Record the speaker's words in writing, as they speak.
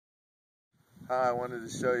I wanted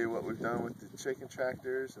to show you what we've done with the chicken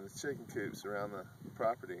tractors and the chicken coops around the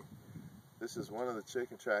property. This is one of the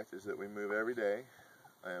chicken tractors that we move every day,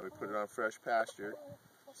 and we put it on fresh pasture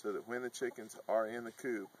so that when the chickens are in the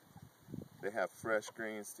coop, they have fresh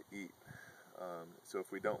greens to eat. So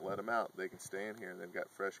if we don't let them out, they can stay in here and they've got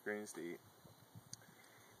fresh greens to eat.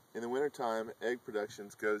 In the wintertime, egg production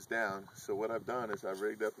goes down, so what I've done is I've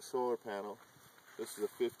rigged up a solar panel. This is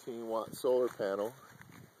a 15-watt solar panel,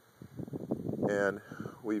 and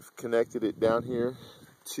we've connected it down here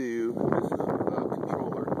to, this is a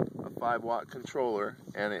controller, a 5-watt controller,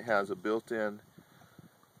 and it has a built-in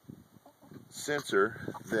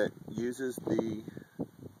sensor that uses the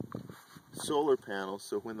solar panel,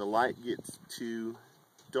 so when the light gets too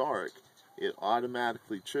dark, it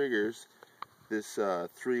automatically triggers this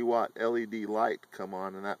 3-watt LED light to come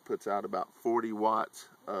on, and that puts out about 40 watts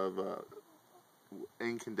of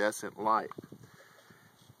incandescent light.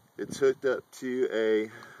 It's hooked up to a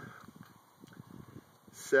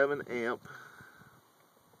 7-amp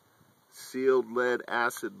sealed lead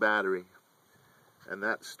acid battery, and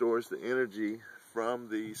that stores the energy from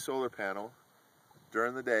the solar panel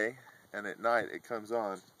during the day, and at night it comes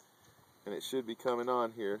on, and it should be coming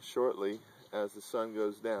on here shortly as the sun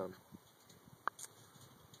goes down.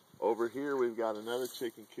 Over here we've got another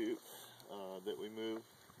chicken coop that we move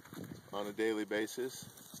on a daily basis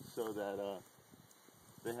so that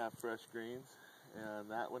they have fresh greens,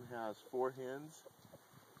 and that one has 4 hens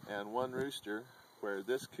and 1 rooster, where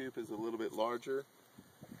this coop is a little bit larger.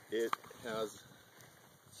 It has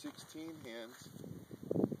 16 hens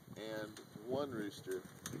and 1 rooster.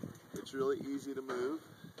 It's really easy to move.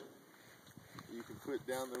 You can put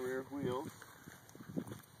down the rear wheel.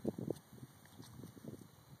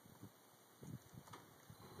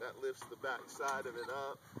 That lifts the back side of it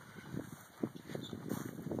up.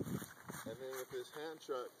 And then with this hand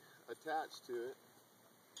truck attached to it,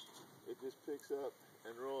 it just picks up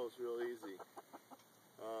and rolls real easy.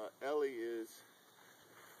 Ellie is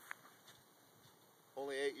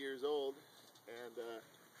only 8 years old, and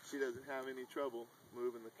she doesn't have any trouble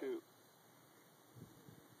moving the coop.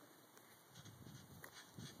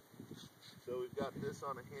 So we've got this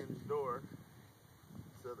on a hinge door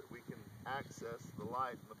so that we can access the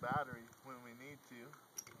light and the battery when we need to.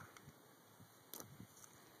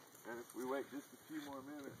 And if we wait just a few more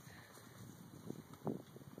minutes,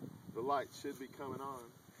 the light should be coming on.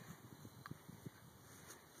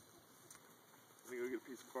 Let me go get a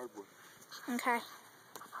piece of cardboard. Okay.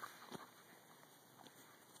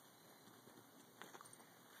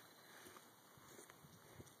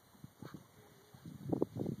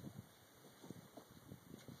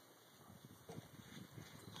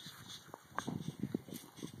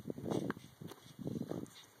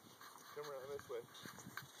 Come around this way.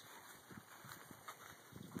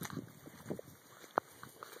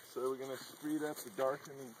 So we're going to speed up the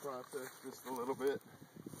darkening process just a little bit.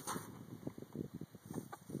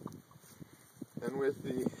 And with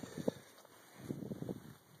the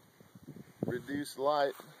reduced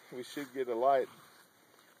light, we should get a light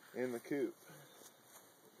in the coop.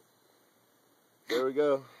 There we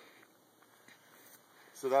go.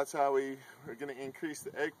 So that's how we are going to increase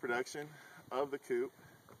the egg production of the coop,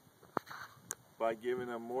 by giving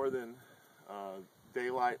them more than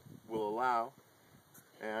daylight will allow.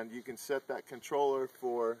 And you can set that controller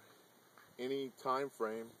for any time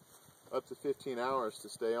frame, up to 15 hours to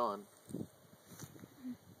stay on.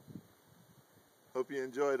 Hope you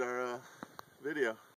enjoyed our video.